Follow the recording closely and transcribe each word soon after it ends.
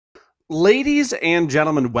Ladies and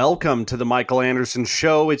gentlemen, welcome to the Michael Anderson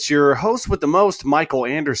Show. It's your host with the most, Michael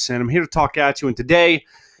Anderson. I'm here to talk at you, and today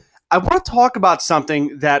I want to talk about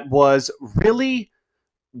something that was really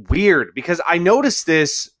weird because I noticed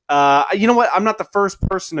this. You know what? I'm not the first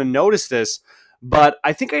person to notice this, but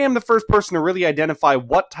I think I am the first person to really identify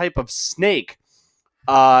what type of snake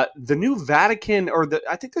the new Vatican,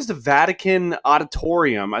 I think there's the Vatican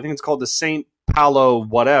Auditorium. I think it's called the St. Paolo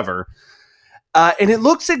whatever. And it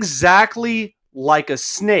looks exactly like a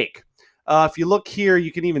snake. If you look here, you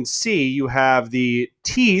can even see you have the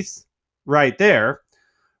teeth right there,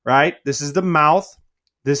 right? This is the mouth.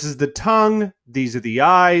 This is the tongue. These are the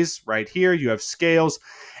eyes. Right here, you have scales.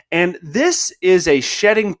 And this is a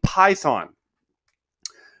shedding python.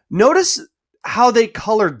 Notice how they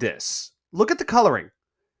colored this. Look at the coloring.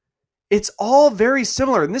 It's all very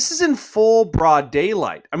similar. And this is in full broad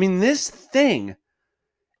daylight. I mean, this thing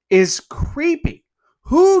is creepy.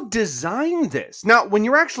 Who designed this? Now, when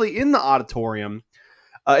you're actually in the auditorium,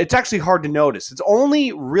 it's actually hard to notice. It's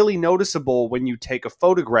only really noticeable when you take a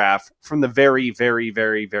photograph from the very, very,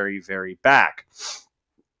 very, very, very back.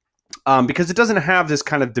 Because it doesn't have this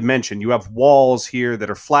kind of dimension. You have walls here that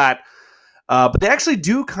are flat, but they actually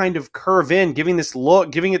do kind of curve in, giving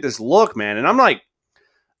it this look, man. And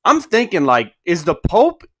I'm thinking, like, is the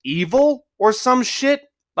Pope evil or some shit?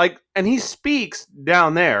 Like, and he speaks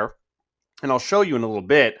down there, and I'll show you in a little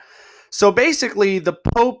bit. So basically, the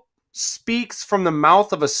Pope speaks from the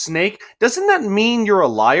mouth of a snake. Doesn't that mean you're a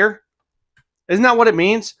liar? Isn't that what it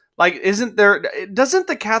means? Like, doesn't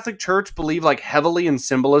the Catholic Church believe, like, heavily in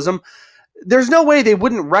symbolism? There's no way they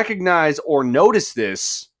wouldn't recognize or notice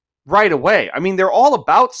this right away. I mean, they're all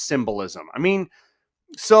about symbolism. I mean,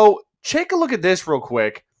 so take a look at this real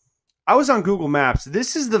quick. I was on Google Maps.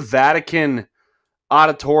 This is the Vatican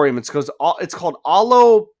Auditorium. It's called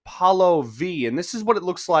Allo Palo V, and this is what it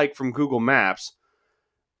looks like from Google Maps.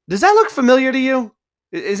 Does that look familiar to you?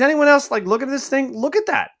 Is anyone else like looking at this thing? Look at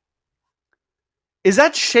that. Is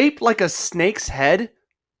that shaped like a snake's head?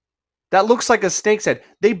 That looks like a snake's head.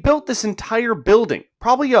 They built this entire building,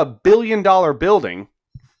 probably $1 billion building,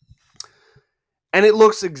 and it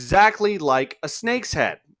looks exactly like a snake's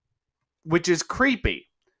head, which is creepy.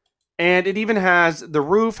 And it even the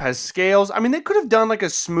roof has scales. I mean, they could have done like a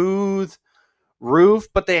smooth roof,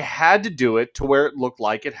 but they had to do it to where it looked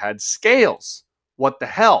like it had scales. What the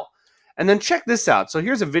hell? And then check this out. So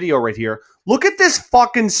here's a video right here. Look at this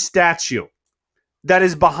fucking statue that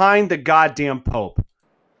is behind the goddamn Pope.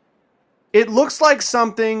 It looks like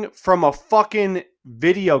something from a fucking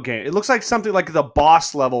video game. It looks like something like the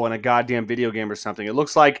boss level in a goddamn video game or something. It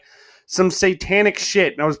looks like some satanic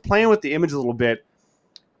shit. And I was playing with the image a little bit.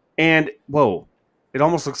 And, whoa, it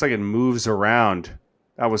almost looks like it moves around.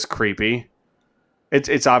 That was creepy.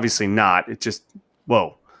 It's obviously not. It just,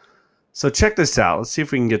 whoa. So check this out. Let's see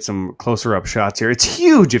if we can get some closer up shots here. It's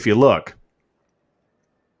huge if you look.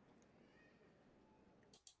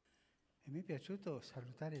 Mi è piaciuto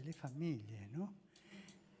salutare le famiglie, no?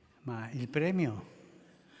 Ma il premio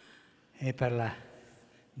è per la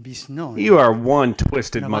bisnonna. You are one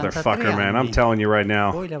twisted motherfucker, man. I'm telling you right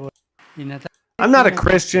now. I'm not a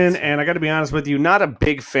Christian, and I got to be honest with you, not a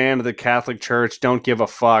big fan of the Catholic Church. Don't give a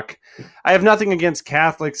fuck. I have nothing against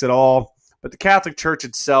Catholics at all, but the Catholic Church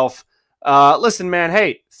itself, listen, man,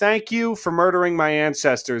 hey, thank you for murdering my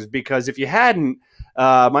ancestors, because if you hadn't,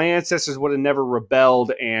 my ancestors would have never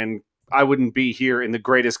rebelled, and I wouldn't be here in the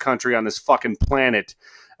greatest country on this fucking planet,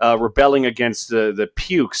 rebelling against the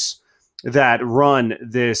pukes that run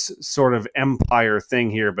this sort of empire thing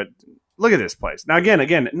here, but look at this place. Now,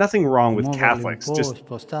 again, nothing wrong with Catholics. Just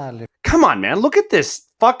come on, man. Look at this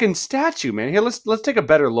fucking statue, man. Here, let's take a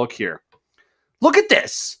better look here. Look at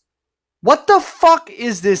this. What the fuck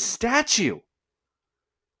is this statue?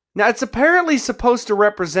 Now, it's apparently supposed to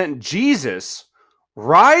represent Jesus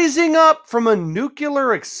rising up from a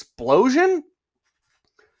nuclear explosion.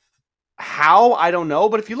 How? I don't know.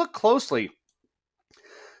 But if you look closely,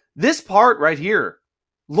 this part right here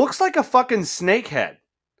looks like a fucking snake head.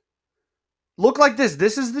 Look like this.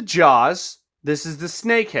 This is the jaws. This is the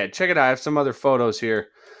snake head. Check it out. I have some other photos here.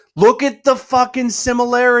 Look at the fucking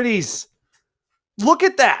similarities. Look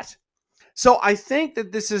at that. So I think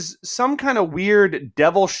that this is some kind of weird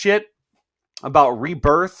devil shit about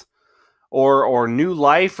rebirth or new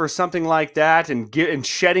life or something like that, and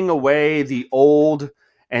shedding away the old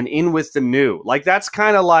and in with the new. Like, that's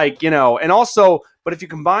kind of like, and also, but if you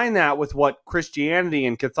combine that with what Christianity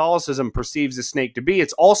and Catholicism perceives the snake to be,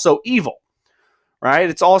 it's also evil.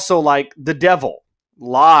 Right? It's also like the devil,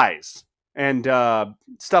 lies, and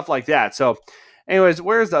stuff like that. So anyways,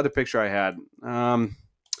 where's the other picture I had?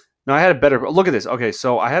 No, I had a better look at this. Okay,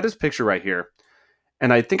 so I had this picture right here,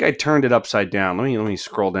 and I think I turned it upside down. Let me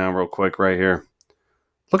scroll down real quick right here.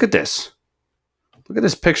 Look at this. Look at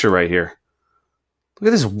this picture right here. Look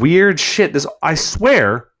at this weird shit. This, I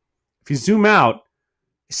swear, if you zoom out,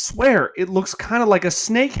 I swear it looks kind of like a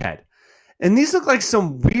snake head. And these look like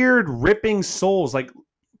some weird ripping souls. Like,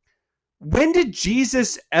 when did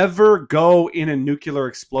Jesus ever go in a nuclear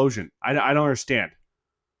explosion? I don't understand.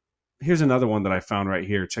 Here's another one that I found right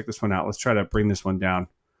here. Check this one out. Let's try to bring this one down.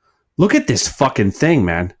 Look at this fucking thing,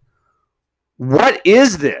 man. What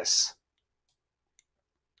is this?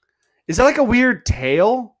 Is that like a weird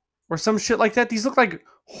tail or some shit like that? These look like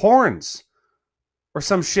horns or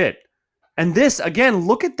some shit. And this, again,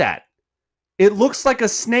 look at that. It looks like a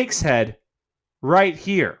snake's head right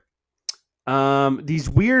here. These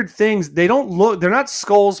weird things, they're not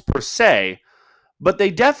skulls per se, but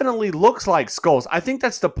they definitely look like skulls. I think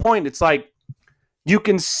that's the point. It's like you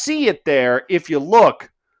can see it there if you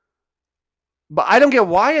look, but I don't get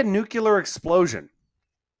why a nuclear explosion.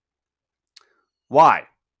 Why?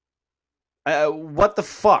 What the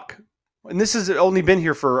fuck? And this has only been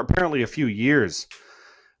here for apparently a few years.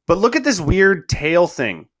 But look at this weird tail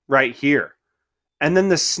thing right here. And then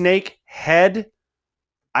the snake head.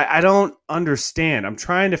 I don't understand. I'm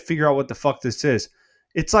trying to figure out what the fuck this is.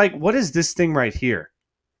 It's like, what is this thing right here?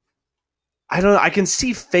 I don't know. I can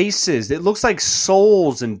see faces. It looks like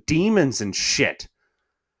souls and demons and shit.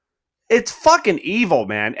 It's fucking evil,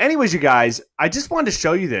 man. Anyways, you guys, I just wanted to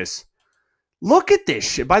show you this. Look at this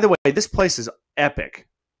shit. By the way, this place is epic.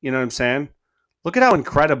 You know what I'm saying? Look at how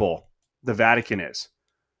incredible the Vatican is.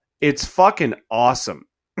 It's fucking awesome.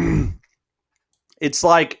 It's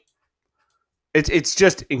like, it's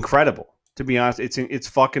just incredible, to be honest. It's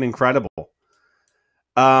fucking incredible.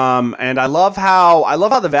 And I love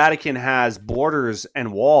how the Vatican has borders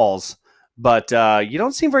and walls, but you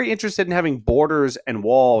don't seem very interested in having borders and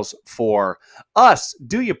walls for us,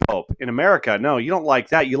 do you, Pope? In America, no, you don't like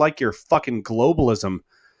that. You like your fucking globalism.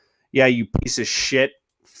 Yeah, you piece of shit,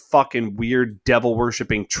 fucking weird devil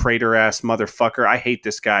worshipping traitor ass motherfucker. I hate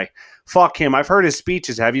this guy. Fuck him. I've heard his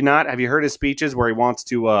speeches. Have you not? Have you heard his speeches where he wants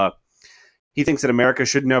to? He thinks that America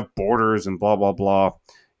shouldn't have borders and blah, blah, blah,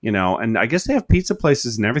 you know, and I guess they have pizza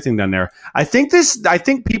places and everything down there. I think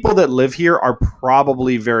people that live here are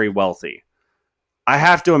probably very wealthy. I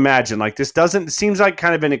have to imagine, like, it seems like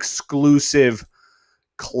kind of an exclusive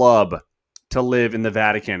club to live in the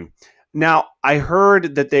Vatican. Now, I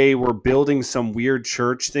heard that they were building some weird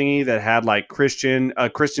church thingy that had like a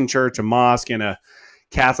Christian church, a mosque, and a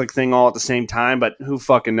Catholic thing all at the same time, but who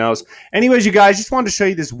fucking knows? Anyways, you guys, just wanted to show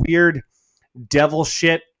you this weird devil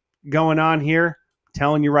shit going on here. I'm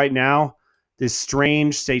telling you right now, this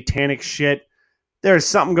strange satanic shit. There's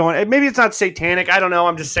something going. Maybe it's not satanic. I don't know.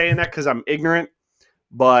 I'm just saying that because I'm ignorant.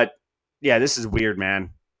 But yeah, this is weird, man.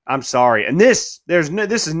 I'm sorry. And this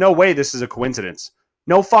is no way this is a coincidence.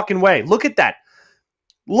 No fucking way. Look at that.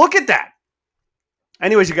 Look at that.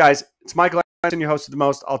 Anyways, you guys, it's Michael Anderson, your host of The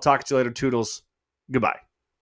Most. I'll talk to you later. Toodles. Goodbye.